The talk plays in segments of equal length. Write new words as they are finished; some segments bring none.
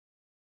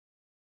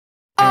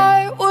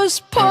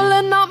was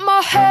pulling out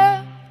my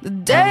hair the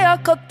day I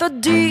cut the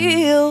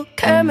deal.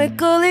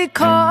 Chemically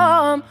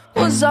calm,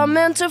 was I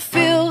meant to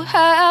feel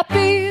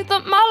happy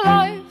that my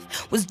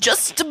life was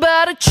just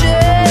about to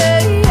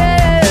change?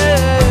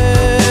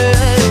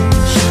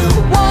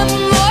 One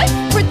life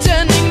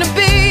pretending to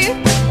be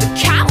the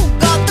cow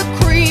got the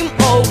cream.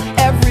 Oh,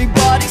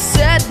 everybody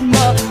said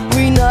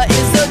Marina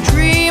is a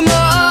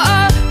dreamer.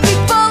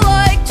 People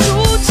like to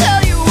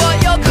tell you what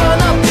you're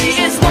gonna be.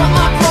 It's not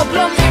my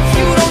problem if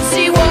you don't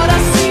see what I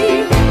see,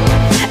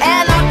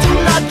 and I do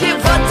not give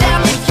a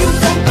damn if you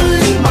don't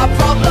believe. My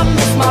problem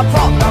is my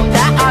problem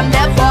that I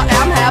never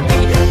am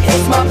happy.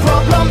 It's my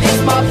problem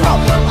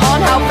on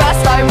how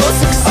fast I will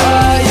succeed.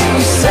 Are you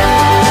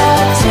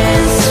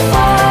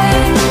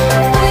satisfied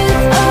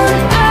with an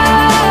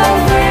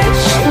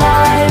average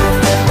life?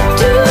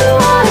 Do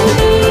I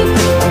need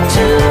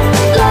to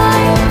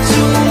lie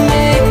to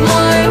make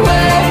my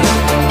way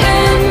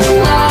in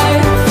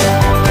life?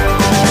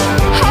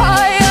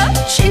 High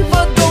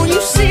achiever, don't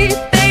you see?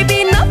 Baby,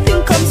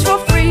 nothing comes for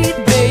free.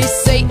 They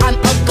say I'm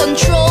a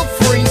control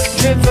freak,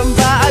 driven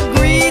by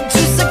greed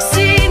to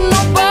succeed.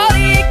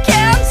 Nobody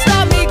can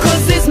stop me,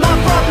 'cause it's my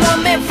problem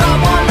if I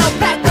wanna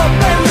pack up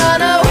and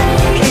run away.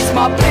 It's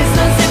my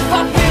business if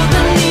I feel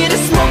the need to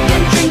smoke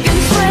and drink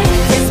and sway.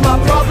 It's my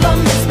problem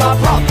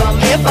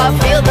if I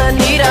feel the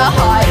need to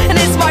hide. And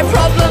it's my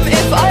problem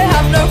if I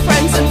have no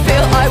friends and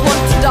feel I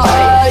want to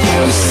die. Are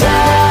you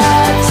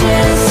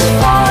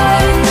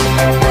satisfied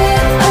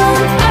with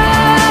an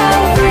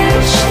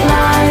average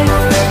life?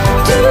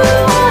 Do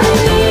I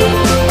need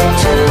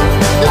to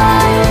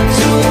lie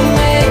to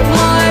make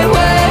my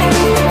way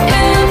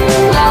in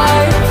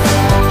life?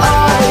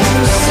 Are you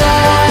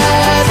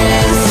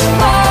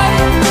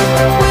satisfied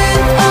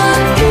with an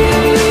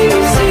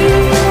easy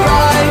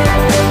ride?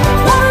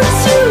 Once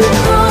you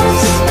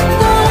cross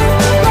the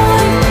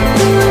line,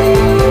 will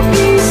you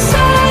be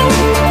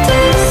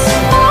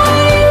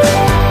satisfied?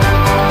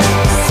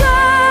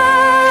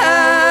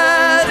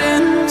 Sad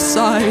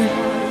inside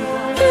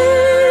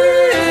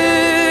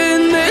in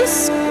this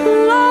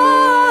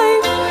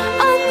life,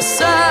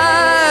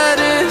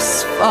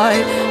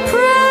 unsatisfied,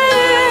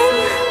 praying.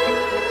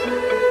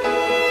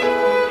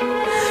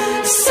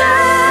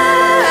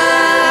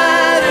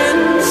 Sad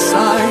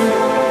inside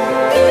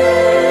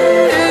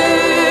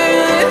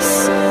this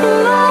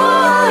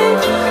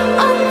life,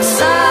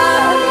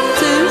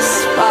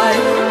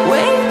 unsatisfied,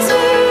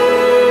 waiting.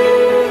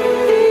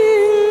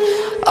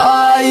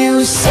 Are you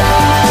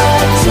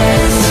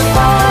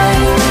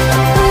satisfied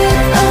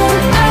with an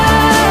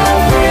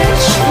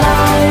average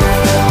life?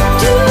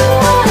 Do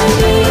I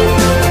need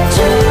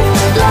to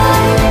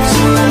lie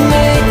to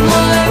make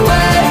my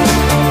way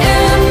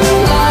in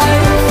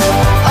life?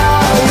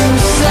 Are you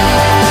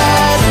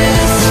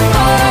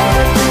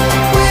satisfied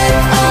with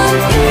an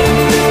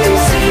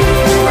easy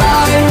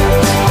ride?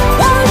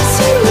 Once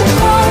you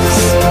cross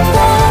the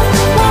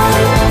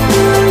line,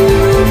 will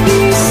you be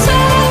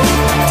satisfied?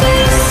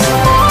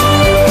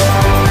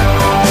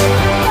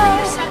 Are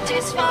you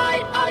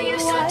satisfied? Are you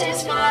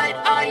satisfied?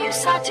 Are you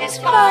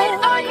satisfied?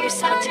 Are you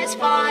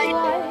satisfied?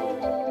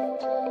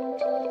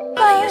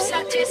 Are you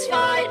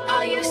satisfied?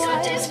 Are you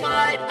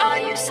satisfied? Are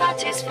you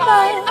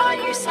satisfied? Are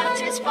you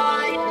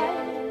satisfied?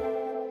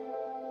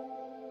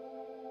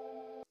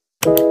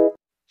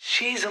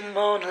 She's a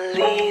Mona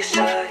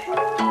Lisa.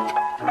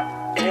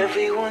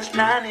 Everyone's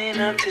lining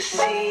up to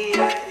see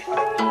her.